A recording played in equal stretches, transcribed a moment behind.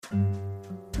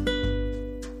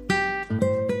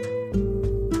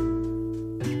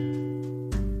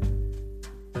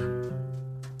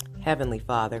Heavenly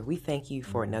Father, we thank you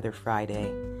for another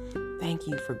Friday. Thank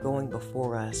you for going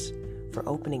before us, for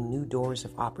opening new doors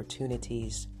of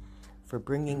opportunities, for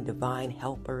bringing divine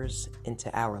helpers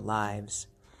into our lives,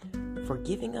 for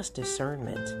giving us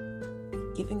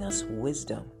discernment, giving us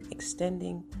wisdom,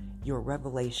 extending your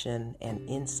revelation and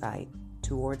insight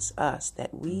towards us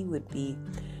that we would be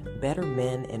better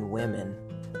men and women.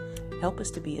 Help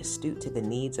us to be astute to the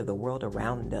needs of the world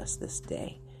around us this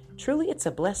day. Truly, it's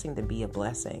a blessing to be a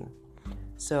blessing.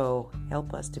 So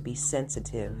help us to be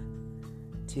sensitive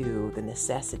to the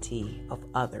necessity of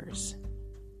others.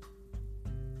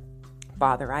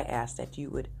 Father, I ask that you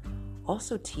would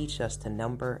also teach us to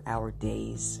number our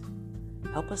days.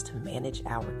 Help us to manage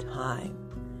our time.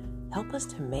 Help us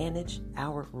to manage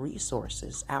our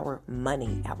resources, our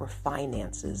money, our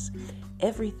finances,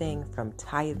 everything from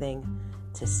tithing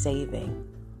to saving.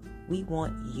 We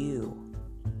want you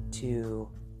to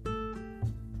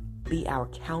be our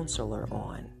counselor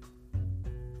on.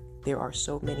 There are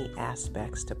so many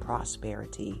aspects to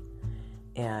prosperity,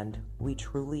 and we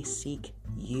truly seek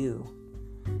you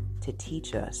to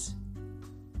teach us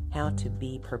how to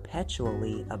be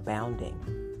perpetually abounding.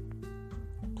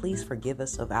 Please forgive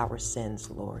us of our sins,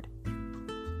 Lord.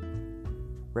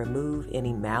 Remove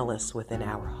any malice within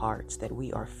our hearts, that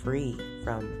we are free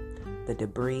from the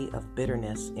debris of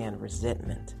bitterness and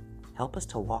resentment. Help us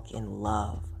to walk in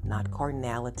love, not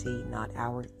carnality, not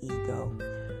our ego.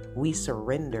 We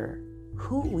surrender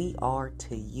who we are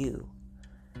to you,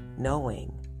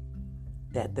 knowing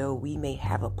that though we may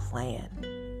have a plan,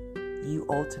 you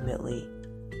ultimately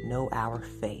know our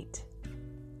fate.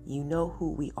 You know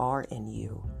who we are in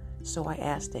you. So I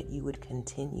ask that you would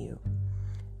continue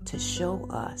to show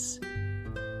us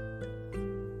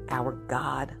our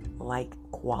God-like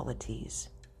qualities.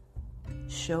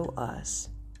 Show us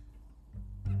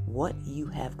what you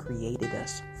have created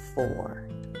us for.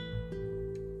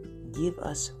 Give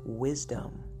us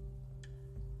wisdom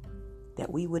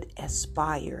that we would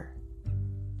aspire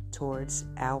towards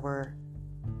our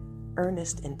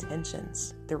earnest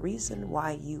intentions. The reason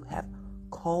why you have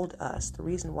called us, the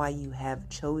reason why you have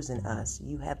chosen us,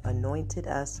 you have anointed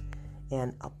us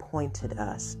and appointed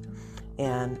us.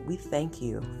 And we thank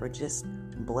you for just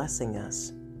blessing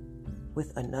us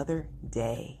with another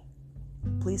day.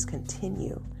 Please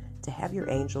continue to have your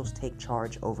angels take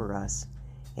charge over us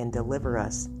and deliver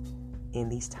us in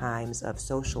these times of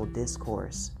social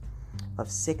discourse,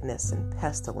 of sickness and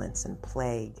pestilence and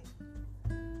plague,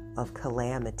 of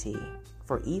calamity.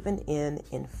 For even in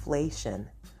inflation,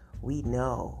 we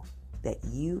know that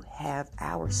you have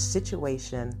our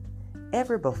situation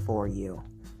ever before you.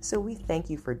 So we thank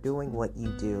you for doing what you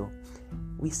do.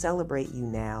 We celebrate you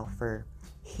now for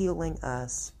healing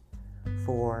us,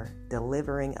 for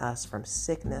delivering us from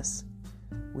sickness.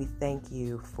 We thank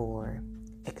you for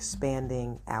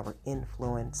expanding our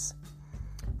influence,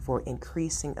 for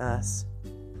increasing us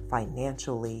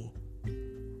financially,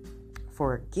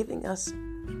 for giving us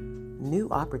new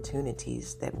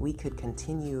opportunities that we could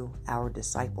continue our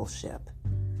discipleship,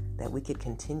 that we could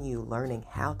continue learning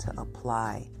how to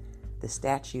apply the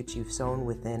statutes you've sown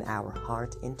within our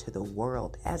heart into the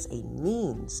world as a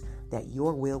means that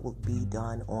your will be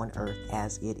done on earth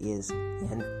as it is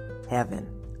in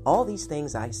heaven. All these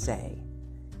things I say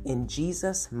in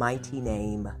Jesus' mighty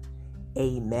name.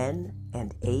 Amen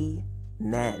and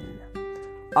amen.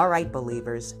 All right,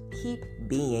 believers, keep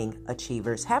being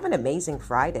achievers. Have an amazing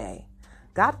Friday.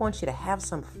 God wants you to have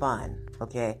some fun,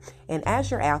 okay? And as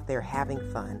you're out there having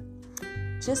fun,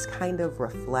 just kind of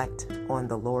reflect on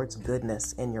the Lord's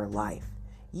goodness in your life.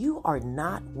 You are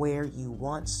not where you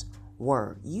once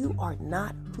were. You are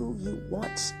not who you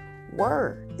once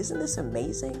were. Isn't this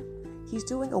amazing? He's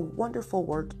doing a wonderful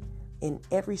work in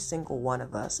every single one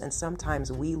of us. And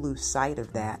sometimes we lose sight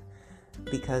of that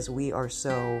because we are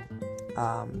so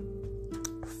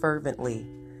fervently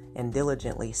and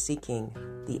diligently seeking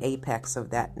the apex of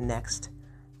that next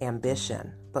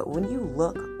ambition. But when you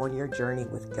look on your journey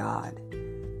with God,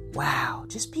 wow,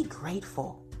 just be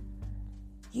grateful.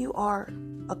 You are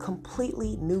a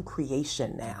completely new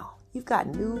creation now. You've got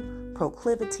new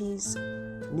proclivities,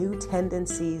 new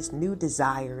tendencies, new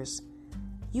desires.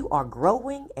 You are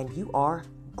growing and you are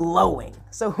glowing.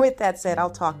 So with that said, I'll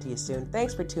talk to you soon.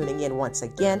 Thanks for tuning in once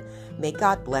again. May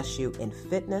God bless you in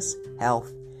fitness,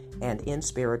 health, and in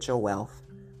spiritual wealth.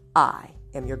 I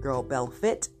am your girl, Belle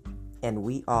Fit, and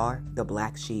we are the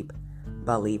Black Sheep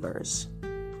Believers.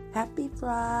 Happy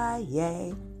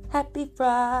Friday. Happy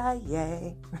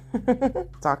Friday.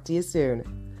 Talk to you soon.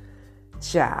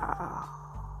 Ciao.